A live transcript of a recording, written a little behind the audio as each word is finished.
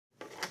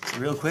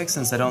Real quick,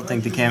 since I don't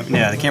think the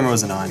camera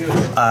wasn't on.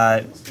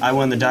 I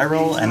won the die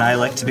roll, and I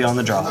like to be on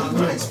the draw.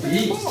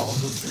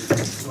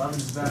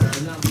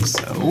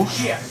 So,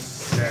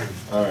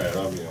 Alright,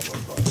 I'll be on my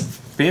part.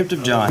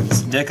 Preemptive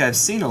Johns, deck I've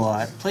seen a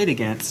lot, played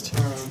against,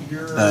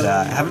 but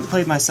I haven't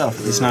played myself,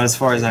 at least not as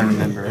far as I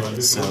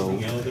remember. So,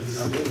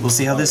 we'll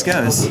see how this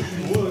goes.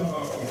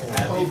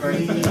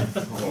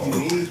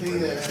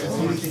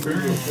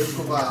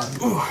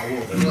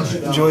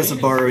 Joys of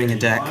borrowing a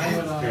deck.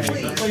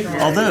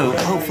 Although,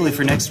 hopefully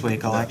for next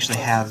week, I'll actually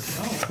have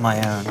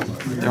my own.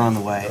 They're on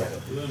the way.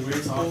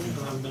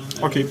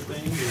 Okay.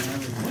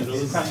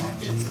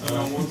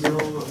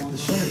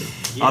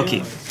 I'll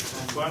keep.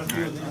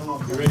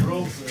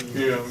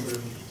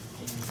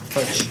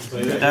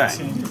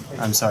 Alright.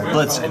 I'm sorry.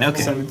 Bloodstained.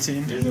 Okay.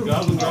 17.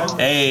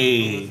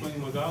 Hey.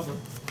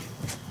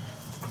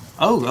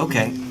 Oh,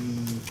 okay.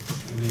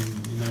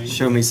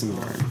 Show me some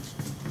burn.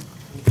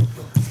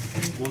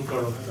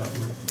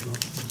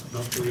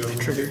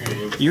 Trigger.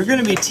 You're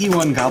gonna be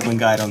T1 Goblin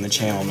Guide on the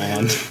channel,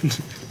 man.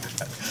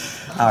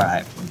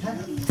 Alright.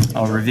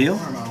 I'll reveal.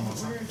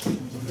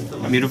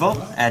 Mutavault,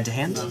 add to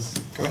hand.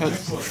 Go ahead.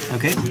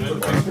 Okay.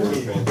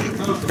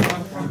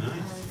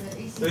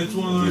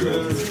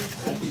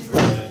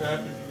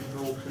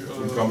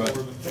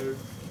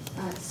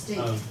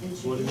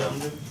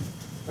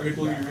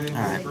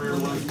 Alright.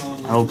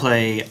 I will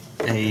play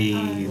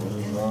a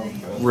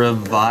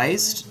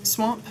revised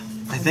swamp,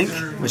 I think,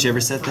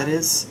 whichever set that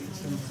is.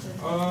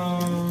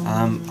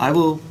 I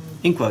will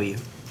inkwell you.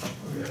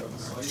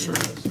 Sure.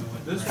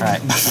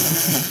 Alright.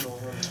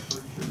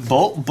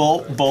 Bolt,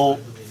 bolt, bolt,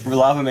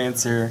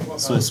 Lavamancer,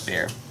 Swift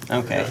Spear.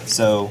 Okay,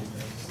 so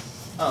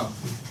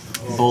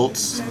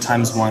Bolt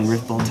times 1,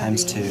 Rift Bolt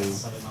times 2.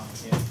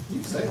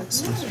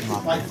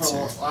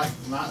 Lavamancer.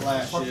 Not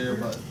last year,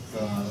 but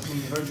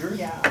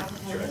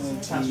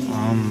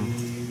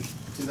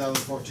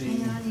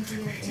 2014,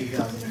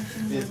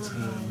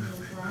 2015.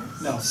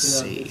 No, Let's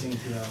see.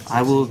 2015,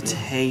 I will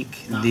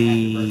take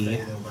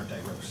the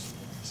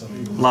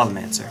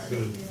Lavamancer.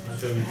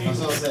 That's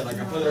what I said. Like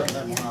I put it up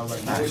that one. I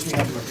was like, which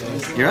one do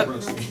I You're up.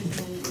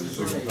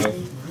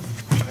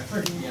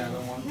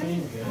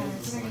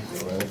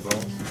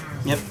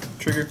 Yep.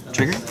 Trigger.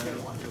 Trigger.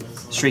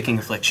 Shrieking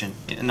Affliction.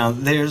 Now,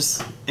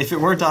 there's... If it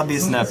weren't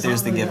obvious enough,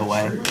 there's the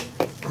giveaway.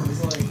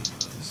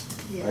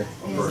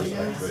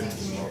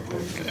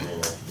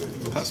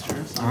 Pass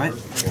turn. Alright.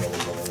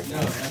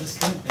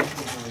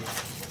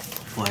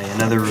 Play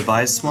another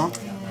Revised Swamp.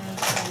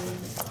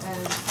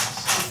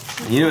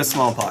 You know what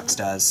Smallpox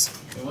does.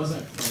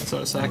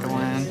 So sack a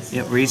land.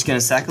 Yep, we're each going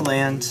to sack a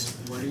land,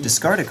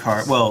 discard a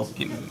card. Well,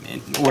 in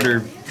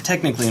order,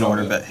 technically in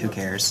order, but who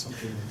cares.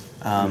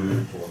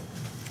 I'm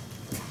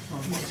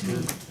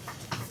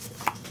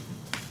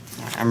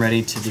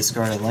ready to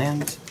discard a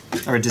land,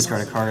 or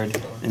discard a card,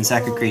 then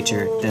sack a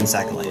creature, then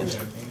sack a land.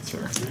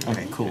 Sure.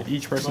 Okay, cool.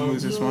 Each person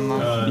loses 1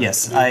 life.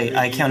 Yes,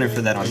 I counted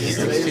for that on here.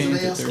 16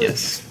 to 30.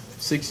 Yes.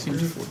 16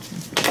 to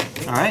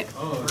 14. Alright.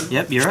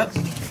 Yep, you're up.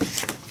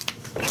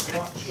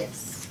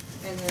 Yes.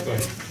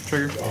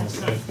 Trigger.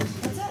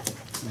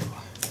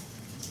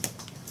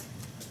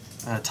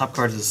 Top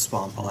card is a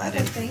swamp, I'll add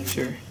in.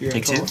 Sure. You're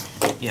Take 2?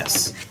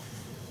 Yes.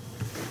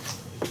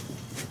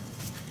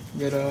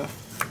 Get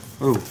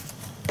Ooh.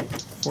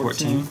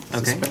 14.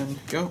 Okay. Suspend.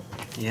 Go.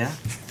 Yeah.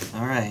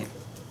 Alright.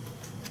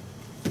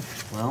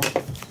 Well.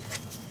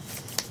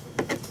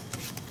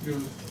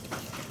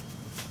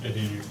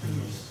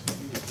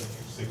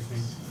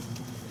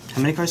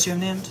 How many cards do you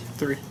have in hand?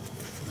 3.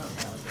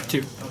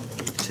 2.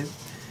 2.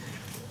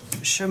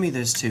 Show me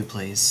those 2,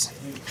 please.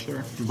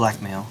 Sure.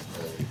 Blackmail.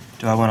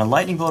 Do I want a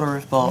lightning bolt or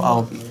rift bolt?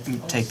 I'll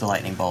take the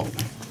lightning bolt.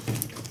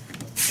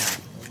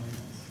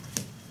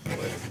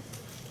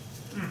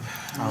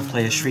 I'll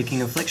play a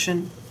Shrieking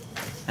Affliction,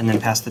 and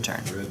then pass the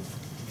turn.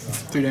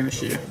 3 damage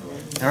to you.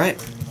 Alright.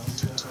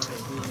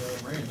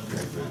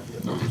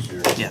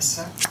 Yes.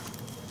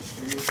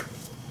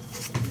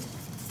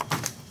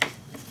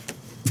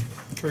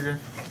 Trigger.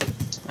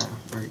 Oh,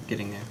 we're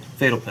getting there.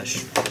 Fatal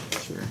Push.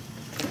 Sure.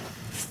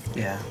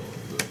 Yeah.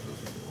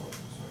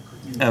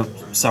 Oh,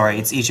 sorry,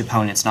 it's each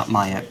opponent's, not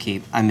my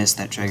upkeep. I missed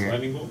that trigger.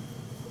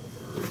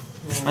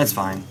 That's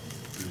fine.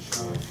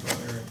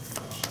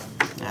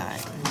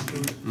 Alright.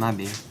 My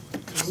view.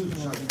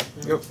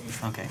 Go.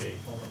 Okay.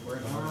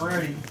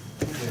 Alright.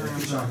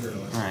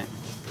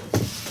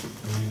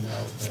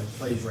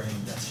 Plays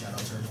rain, Death Shadow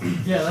turn.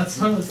 Yeah, that's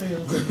what I was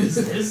thinking. Is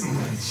this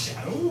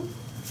Shadow?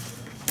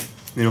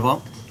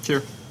 Mutavault?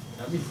 Sure.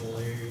 That'd be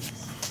hilarious.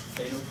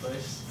 Fatal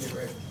push, get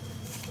right.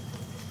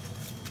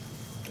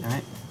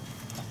 Alright.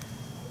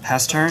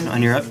 Pass turn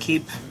on your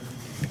upkeep.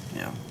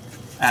 You know,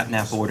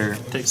 app-nap order.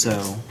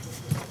 So,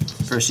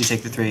 first you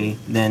take the 3,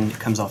 then it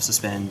comes off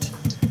suspend,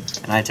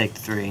 and I take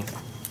the 3.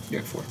 You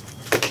have 4.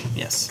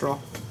 Yes. Draw.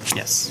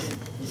 Yes.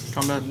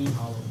 Combat.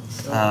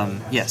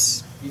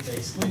 Yes. You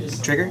basically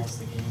just Trigger. lost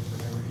the game for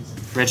no reason.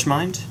 Wretch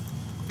Mind.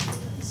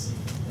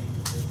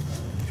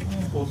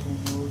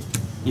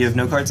 You have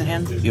no cards in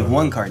hand? You have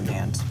 1 card in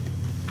hand.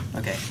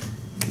 Okay.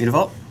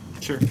 Mutavault?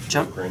 Sure.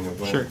 Jump. Cranial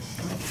plane. Sure.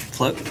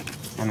 Float.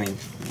 I mean,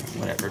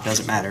 whatever. It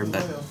doesn't matter,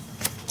 but...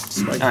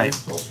 Spike. Alright.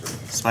 Holster.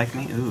 Spike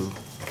me. Ooh.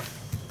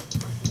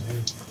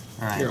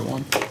 Alright. You're at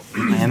 1.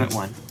 I am at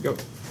 1. Go.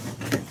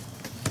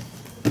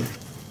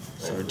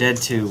 So dead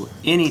to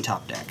any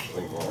top deck.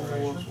 Clean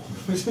wall.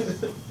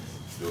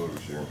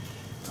 Builders here.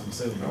 I'm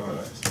so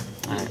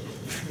nice. Alright.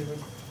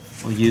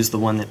 We'll use the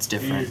one that's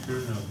different.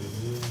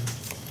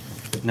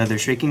 Another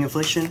Shrieking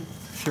Affliction.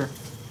 Sure.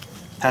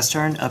 Pass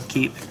turn,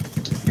 upkeep.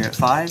 You're at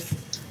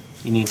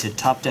 5. You need to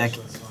top deck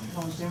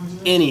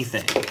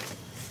anything.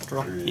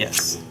 Draw.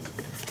 Yes.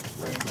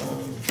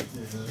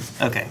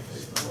 Okay.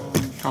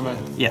 Combat.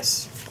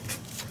 Yes.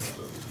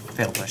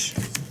 Fatal push.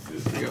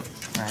 There you go.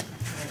 Alright.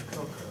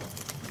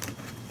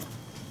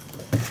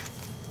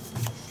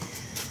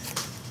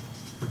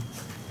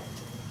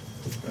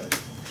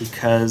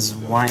 Because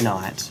why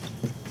not?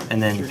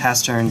 And then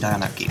pass turn, die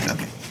on upkeep.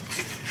 Okay.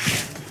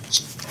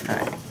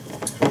 Alright.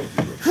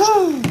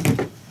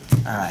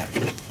 Alright.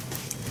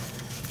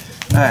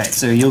 Alright,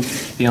 so you'll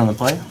be on the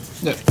play?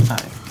 Yep.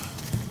 Alright.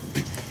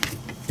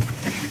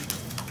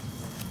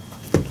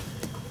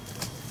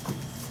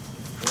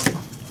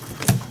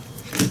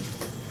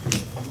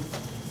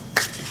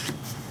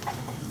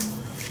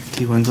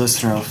 T1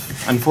 Glistener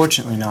Elf.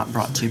 Unfortunately not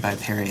brought to you by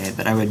Perrier,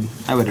 but I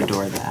would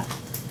adore that.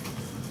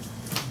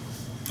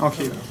 I'll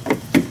keep it.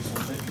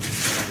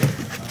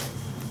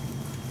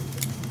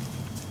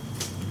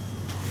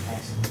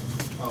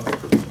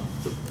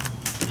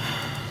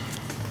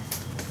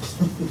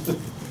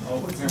 Oh,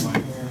 never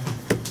mind.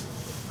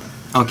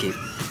 I'll keep.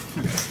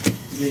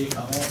 Yeah, you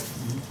call that?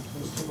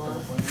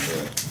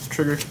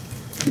 Trigger.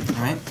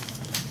 Alright.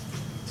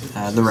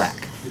 The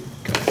rack.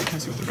 Okay. I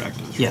see what the rack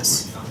does.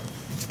 Yes.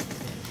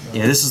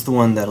 Yeah, this is the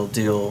one that'll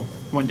deal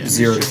 1 damage.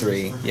 0 to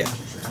 3. Yeah.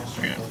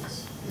 Okay.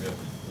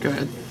 Go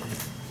ahead.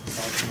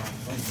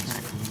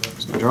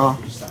 So draw.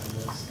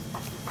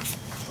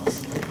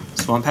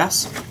 Swamp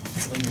Pass?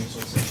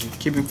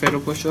 Keeping Fatal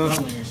Push up.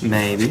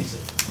 Maybe.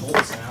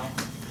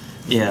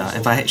 Yeah,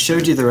 if I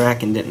showed you the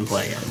rack and didn't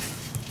play it.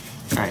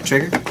 Alright,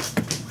 trigger.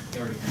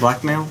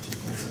 Blackmail.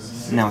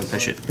 Now we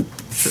push it.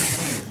 Sure.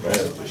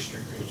 Man, push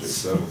it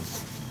 7.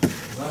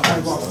 I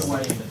walked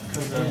away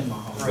in my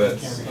heart.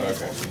 Bets.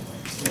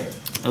 Okay.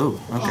 Oh,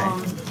 okay.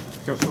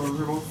 Go. So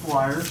little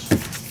flyers.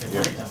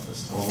 Yeah.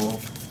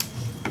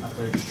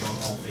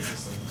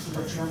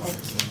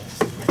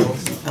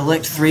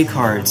 Elect 3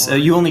 cards.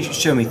 You only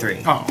show me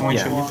 3. Oh, only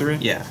yeah. show you 3?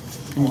 Yeah.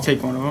 And you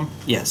take one of them?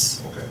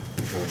 Yes. Okay.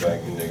 Go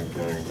back and negative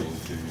counter again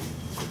to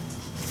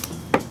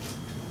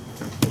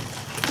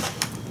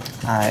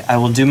I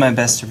will do my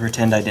best to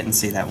pretend I didn't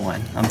see that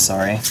one. I'm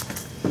sorry.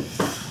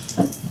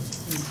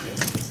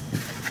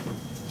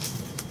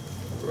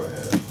 go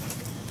ahead.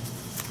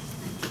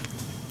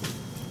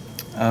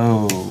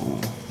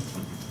 Oh.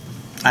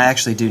 I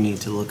actually do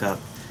need to look up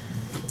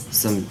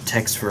some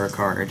text for a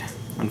card,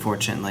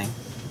 unfortunately.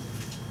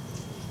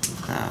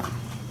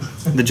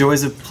 The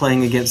joys of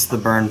playing against the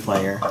burn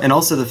player, and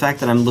also the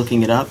fact that I'm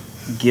looking it up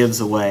gives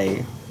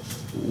away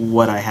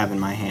what I have in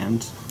my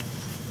hand.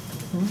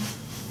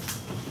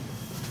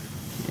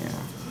 Yeah.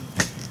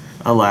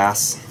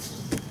 Alas.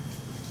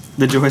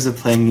 The joys of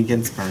playing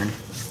against burn.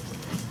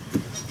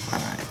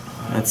 Alright,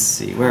 let's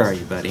see. Where are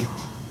you, buddy?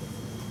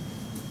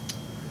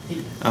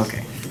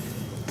 Okay.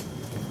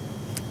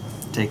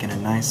 Taking a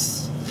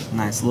nice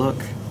look.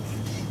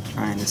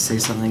 Trying to say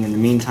something in the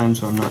meantime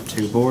so I'm not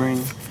too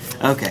boring.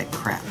 Okay,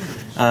 crap.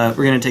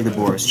 We're gonna take the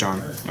Boros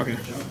charm. Okay.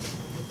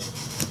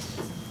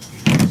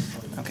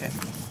 Okay.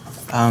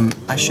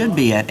 I should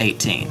be at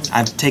 18.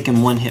 I've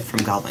taken 1 hit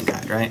from Goblin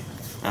Guide, right?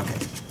 Okay.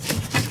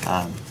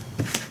 I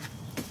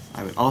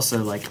would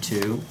also like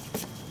to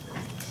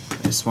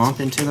swamp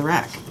into the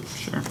rack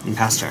Sure. and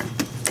pass turn.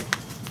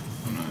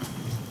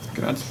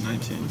 God,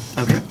 19.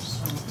 Okay.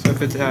 So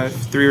if it's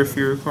 3 or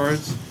fewer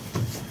cards?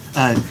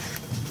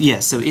 Yeah,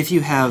 so if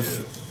you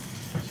have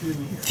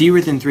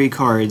fewer than 3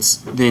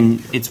 cards,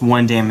 then it's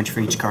 1 damage for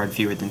each card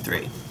fewer than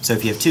 3. So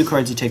if you have 2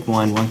 cards, you take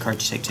 1, 1 card,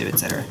 you take 2,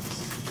 etc.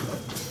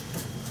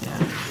 Yeah.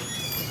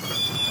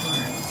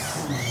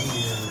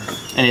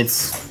 And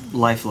it's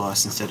life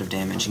loss instead of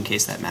damage, in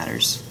case that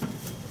matters.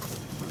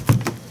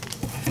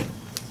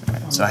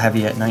 Alright, so I have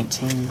you at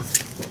 19.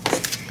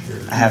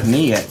 I have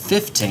me at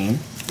 15.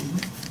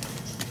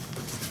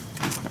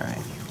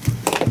 Alright.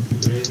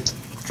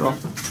 Draw.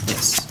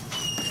 Yes.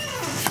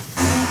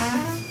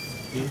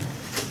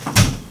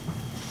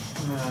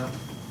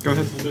 Go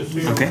ahead.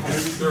 Okay.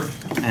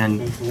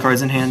 And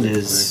cards in hand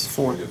is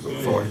 4.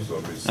 4.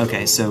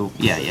 Okay, so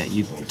yeah,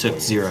 you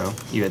took 0.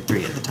 You had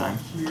 3 at the time.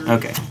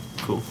 Okay,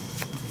 cool.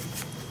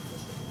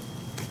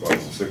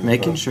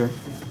 Making sure.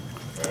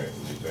 Alright,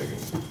 you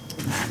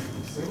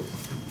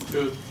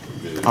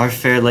taking Our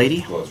fair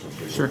lady,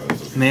 Sure.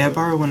 may I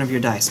borrow one of your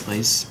dice,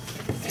 please?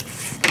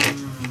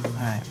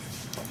 Alright.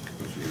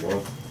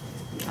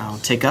 I'll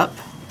take up.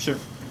 Sure.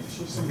 It's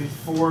just gonna be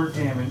 4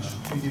 damage.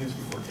 We do this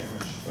before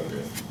damage.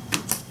 Okay.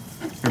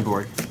 Or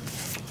board.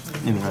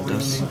 Even read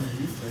those.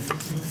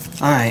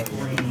 Alright.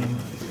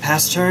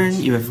 Pass turn,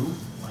 you have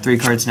 3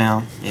 cards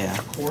now. Yeah.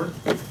 Cord.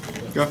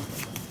 Go.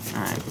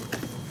 Alright.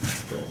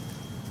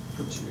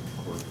 Okay.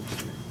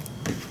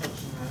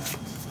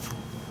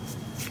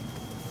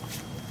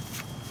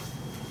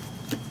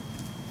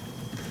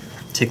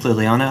 Tick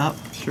Liliana up.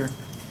 Sure.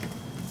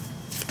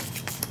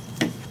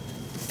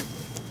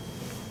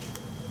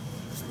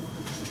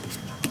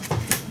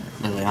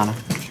 Liliana.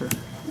 Sure.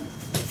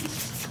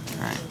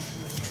 Alright.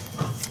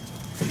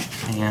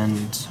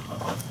 And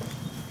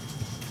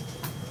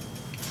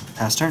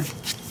pass turn.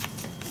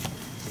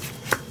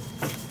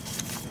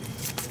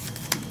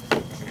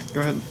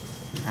 Go ahead.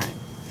 Alright.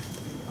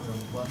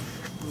 What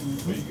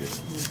you get?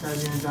 This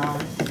guy's gonna die.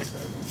 This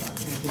guy's gonna die. I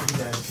think he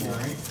dies too,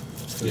 right?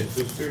 Yeah,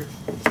 sister.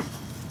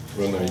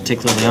 Well, no, you- Tick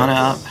Liliana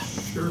up.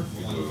 Sure.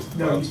 you lose.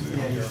 No,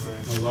 yeah, you're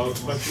A lot of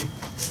special.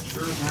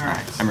 Sure.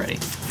 Alright, I'm ready.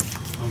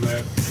 I'm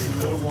at.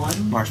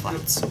 one. Marsh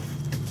Flats.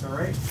 It's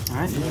alright.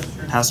 Alright.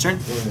 Pass turn.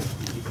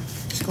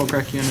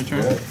 Skullcrack you on a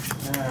turn. Yeah.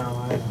 No, I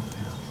don't.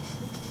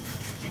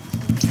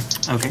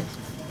 Okay.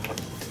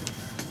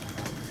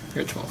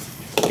 You're at 12.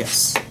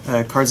 Yes.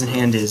 Cards in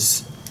hand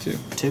is 2.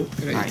 2.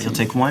 Good Alright, 18. you'll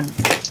take 1.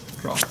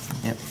 Draw.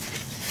 Yep.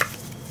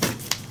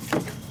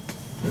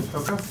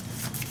 Coco?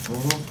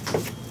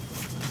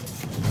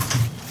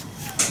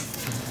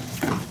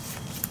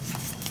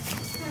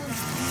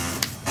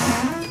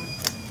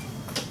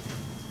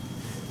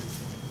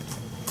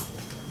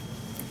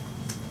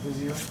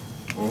 Is you?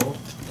 Mhm.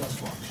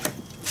 Dust watch.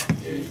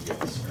 Yeah, you get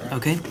this.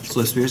 Okay.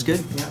 Slow Spear is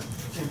good. Yeah.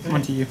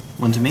 1 to you.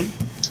 1 to me.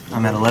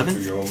 I'm at For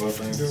 11. your own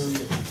weapons.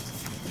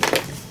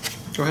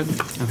 Go ahead.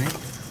 Okay.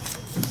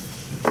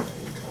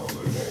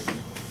 Combo deck.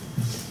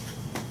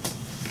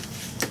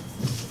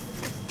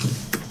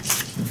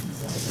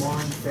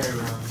 One fair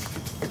round.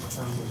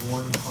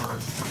 One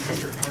card.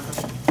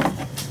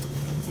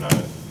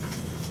 Nine.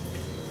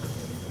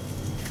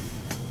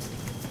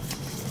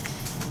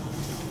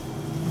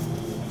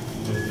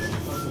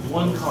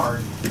 One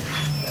card.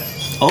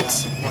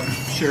 Ults.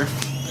 Sure.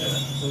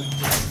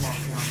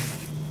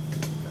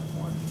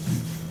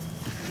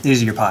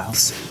 These are your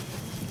piles.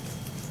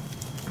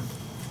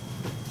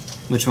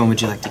 Which one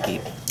would you like to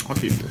keep? I'll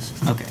keep this.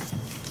 Okay.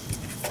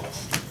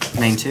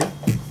 Main 2.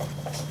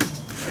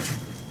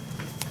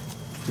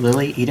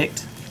 Lily,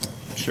 Edict.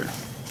 Sure.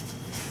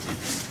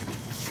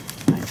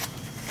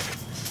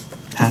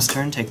 Pass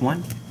turn, take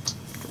 1.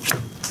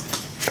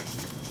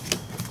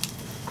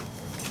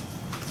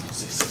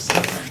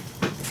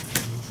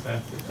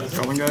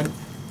 Goblin Guide.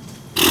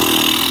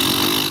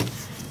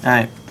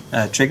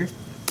 Alright. Trigger.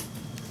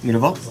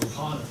 Mutavault. There's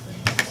a lot of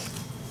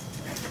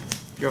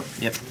things. Go.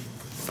 Yep.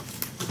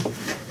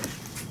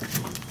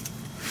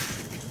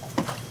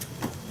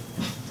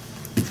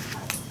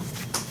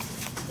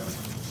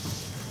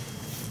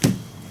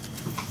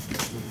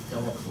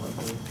 Double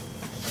collected.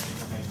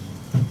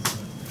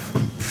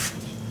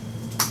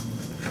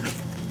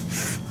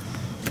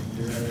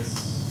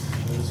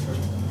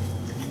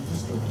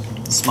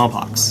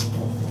 Smallpox.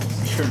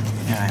 Sure.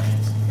 Alright.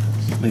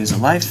 Lose a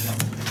life.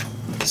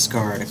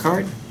 Discard a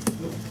card.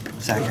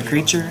 Sack a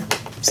creature.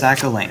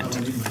 Sack a land.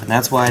 And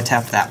that's why I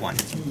tapped that one.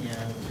 Yeah.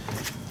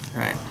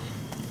 Alright.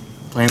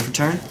 Plan for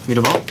turn.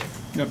 Mutavault.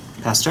 Yep.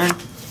 Pass turn.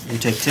 You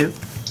take 2.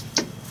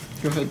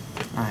 Go ahead.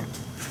 Alright.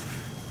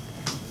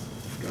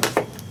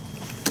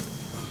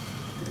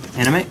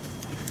 Animate.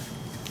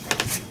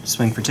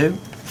 Swing for 2.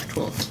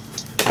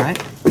 12.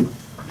 Alright.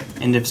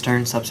 End of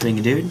turn, stops being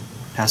a dude.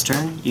 Pass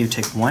turn, you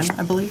take 1,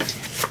 I believe?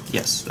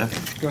 Yes, okay.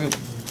 Go ahead.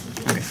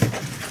 Okay.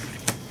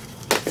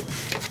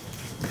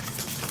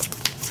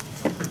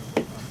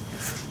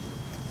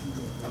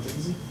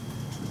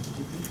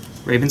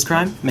 Raven's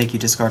Crime, make you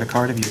discard a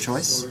card of your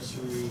choice.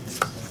 Sorcery,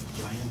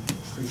 land,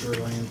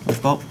 creature, land,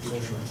 With bolt.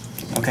 sorcery.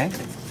 Okay.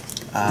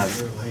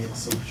 Creature, land,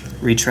 sorcery.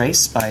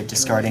 Retrace by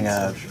discarding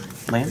a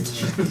land.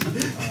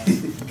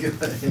 Good.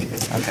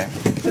 Okay.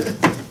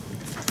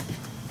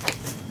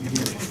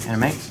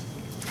 Animate.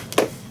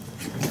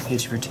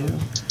 Hit you for 2.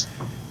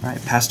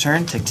 Alright, pass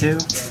turn, take 2.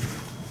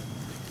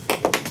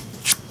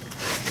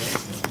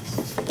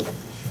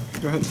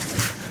 Go ahead.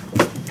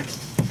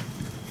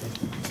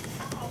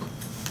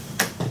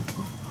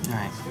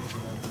 Alright.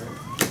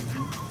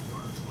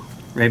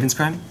 Raven's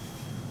Crime.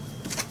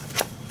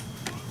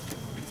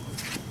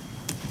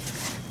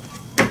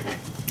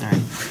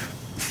 Alright.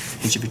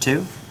 Hit you for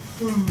 2.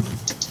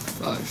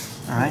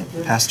 5. Alright,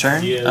 pass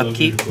turn,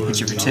 upkeep, hit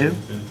you for 2.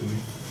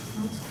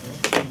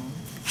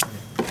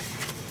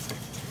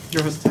 Go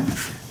ahead.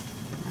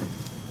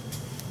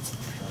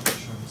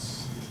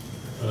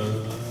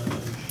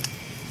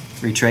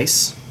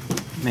 Retrace,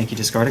 make you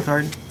discard a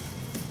card.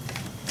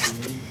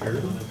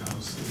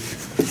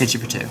 Hit you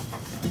for 2.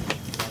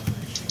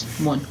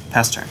 1.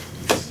 Pass turn.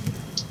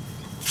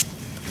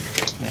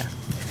 Yeah.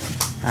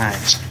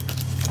 Alright.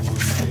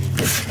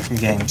 Your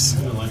games.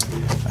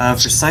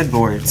 For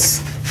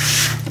sideboards,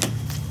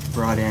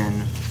 brought in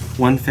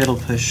 1 Fatal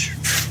Push,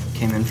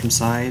 came in from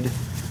side.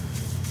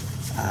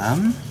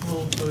 I'll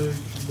take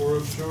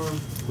Boros Charm.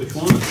 Which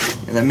one?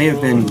 Yeah, that may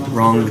have been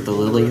wrong with the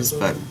lilies,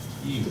 but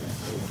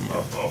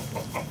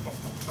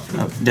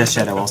Oh, Death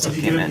Shadow also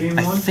came in.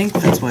 I think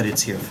that's what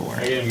it's here for. I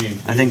got him game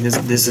I think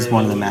this is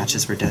one of the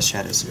matches where Death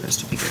Shadow is supposed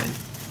to be good.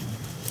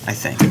 I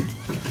think.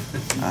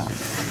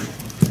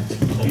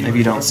 Maybe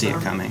you don't see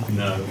it coming.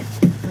 No.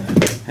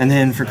 And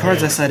then for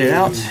cards I cited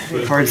out,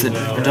 cards that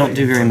don't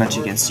do very much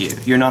against you.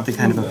 You're not the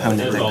kind of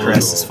opponent that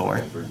Chris is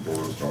for.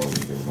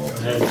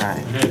 I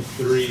had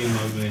 3 in my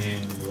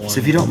hand. 1. So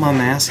if you don't mind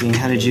me asking,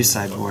 how did you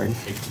sideboard?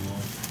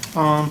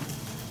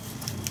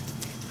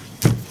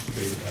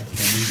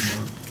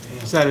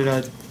 So I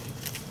had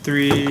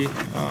 3. I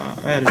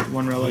had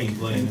 1 relic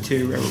and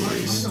 2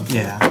 revelries.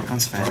 Yeah,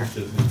 that's fair.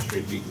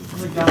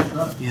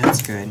 Yeah,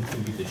 that's good.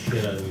 Beat the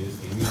shit out of me this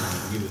game. You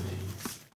don't give a